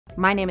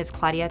My name is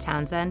Claudia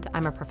Townsend.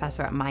 I'm a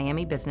professor at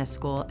Miami Business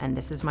School, and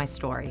this is my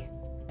story.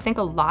 I think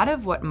a lot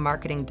of what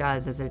marketing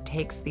does is it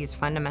takes these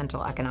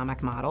fundamental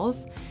economic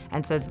models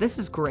and says, this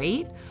is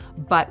great,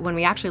 but when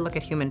we actually look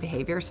at human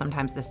behavior,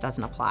 sometimes this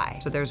doesn't apply.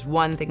 So there's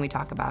one thing we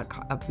talk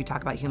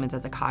about humans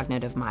as a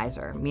cognitive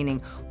miser,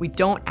 meaning we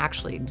don't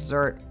actually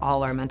exert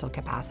all our mental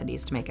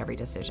capacities to make every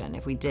decision.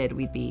 If we did,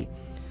 we'd be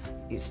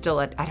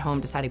still at home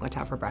deciding what to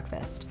have for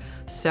breakfast.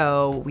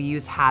 So we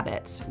use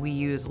habits, we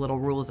use little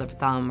rules of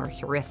thumb or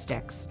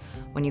heuristics.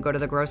 When you go to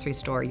the grocery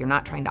store, you're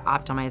not trying to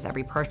optimize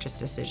every purchase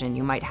decision.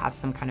 You might have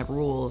some kind of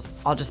rules.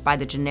 I'll just buy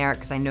the generic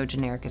because I know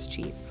generic is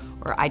cheap.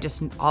 Or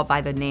I'll buy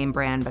the name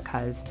brand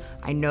because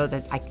I know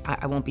that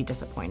I won't be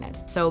disappointed.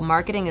 So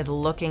marketing is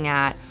looking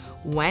at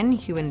when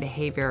human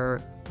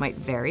behavior might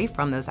vary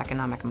from those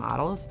economic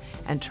models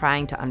and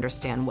trying to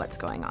understand what's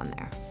going on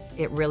there.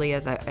 It really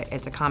is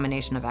it's a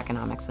combination of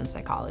economics and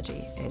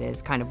psychology. It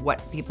is kind of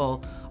what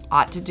people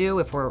ought to do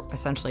if we're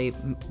essentially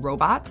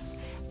robots.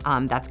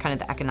 That's kind of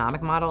the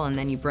economic model, and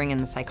then you bring in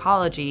the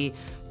psychology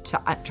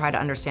to try to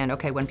understand,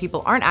 okay, when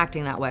people aren't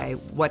acting that way,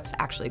 what's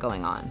actually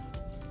going on?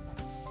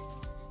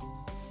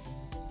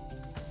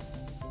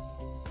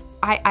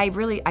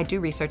 I do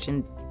research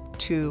in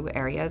two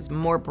areas.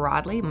 More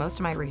broadly, most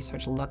of my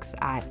research looks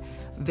at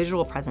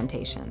visual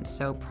presentation,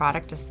 so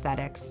product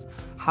aesthetics,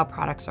 how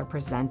products are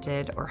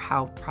presented or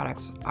how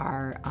products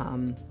are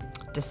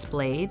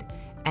displayed,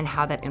 and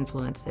how that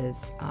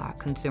influences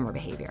consumer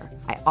behavior.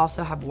 I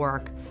also have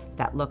work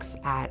that looks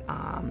at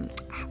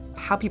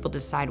how people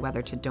decide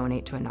whether to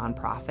donate to a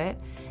nonprofit,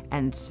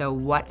 and so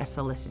what a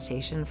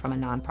solicitation from a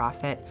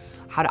nonprofit,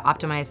 how to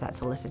optimize that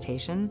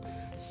solicitation.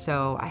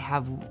 So I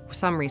have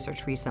some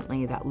research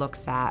recently that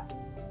looks at,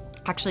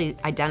 actually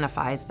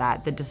identifies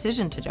that the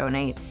decision to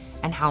donate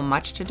and how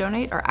much to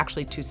donate are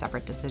actually two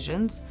separate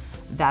decisions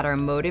that are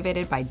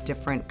motivated by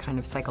different kind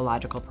of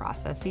psychological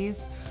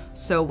processes.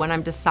 So when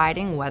I'm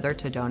deciding whether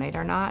to donate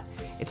or not,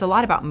 it's a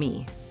lot about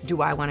me.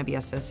 Do I want to be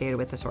associated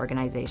with this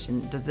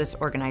organization? Does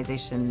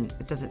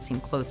it seem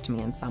close to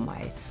me in some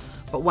way?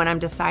 But when I'm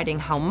deciding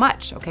how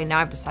much, okay, now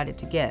I've decided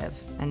to give,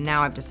 and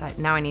now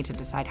I need to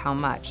decide how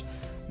much,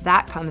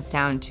 that comes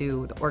down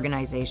to the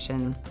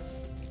organization,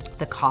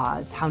 the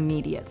cause, how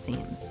needy it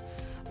seems.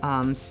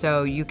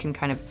 So you can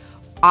kind of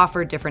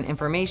offer different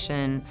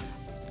information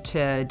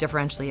to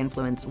differentially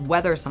influence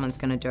whether someone's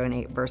going to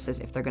donate versus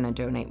if they're going to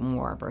donate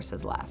more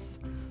versus less.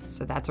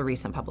 So that's a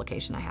recent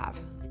publication I have.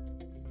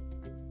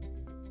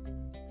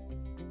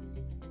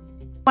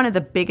 One of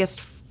the biggest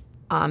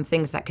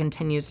things that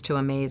continues to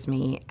amaze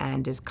me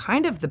and is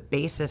kind of the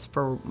basis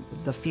for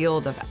the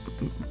field of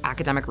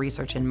academic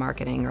research in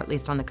marketing, or at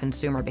least on the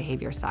consumer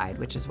behavior side,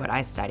 which is what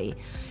I study,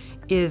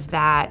 is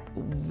that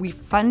we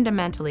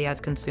fundamentally as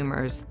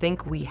consumers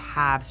think we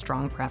have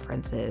strong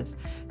preferences,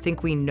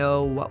 think we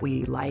know what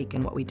we like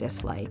and what we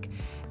dislike.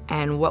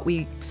 And what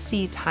we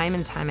see time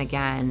and time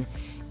again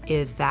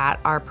is that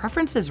our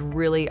preferences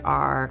really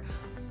are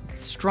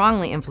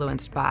strongly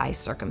influenced by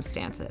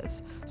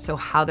circumstances. So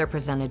how they're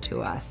presented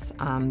to us,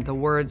 the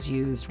words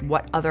used,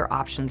 what other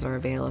options are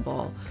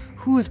available,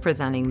 who's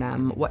presenting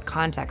them, what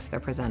context they're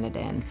presented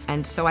in.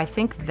 And so I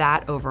think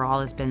that overall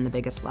has been the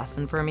biggest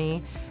lesson for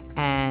me.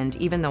 And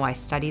even though I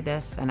study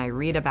this and I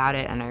read about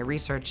it and I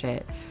research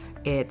it,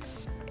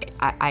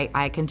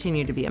 I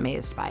continue to be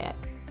amazed by it.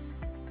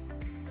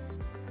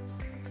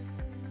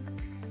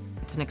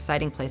 It's an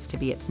exciting place to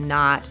be. It's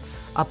not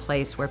a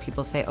place where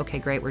people say, okay,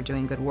 great, we're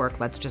doing good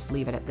work, let's just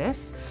leave it at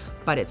this.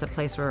 But it's a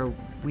place where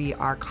we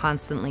are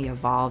constantly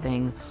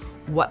evolving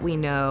what we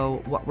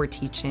know, what we're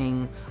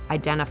teaching,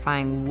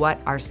 identifying what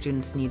our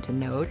students need to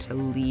know to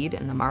lead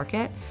in the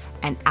market,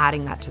 and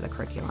adding that to the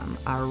curriculum.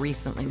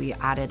 Recently, we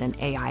added an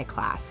AI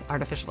class,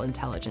 artificial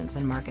intelligence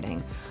in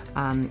marketing,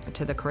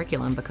 to the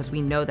curriculum because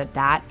we know that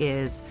that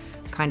is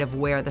kind of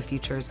where the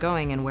future is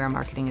going and where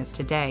marketing is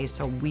today.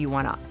 So we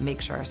want to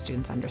make sure our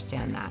students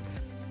understand that.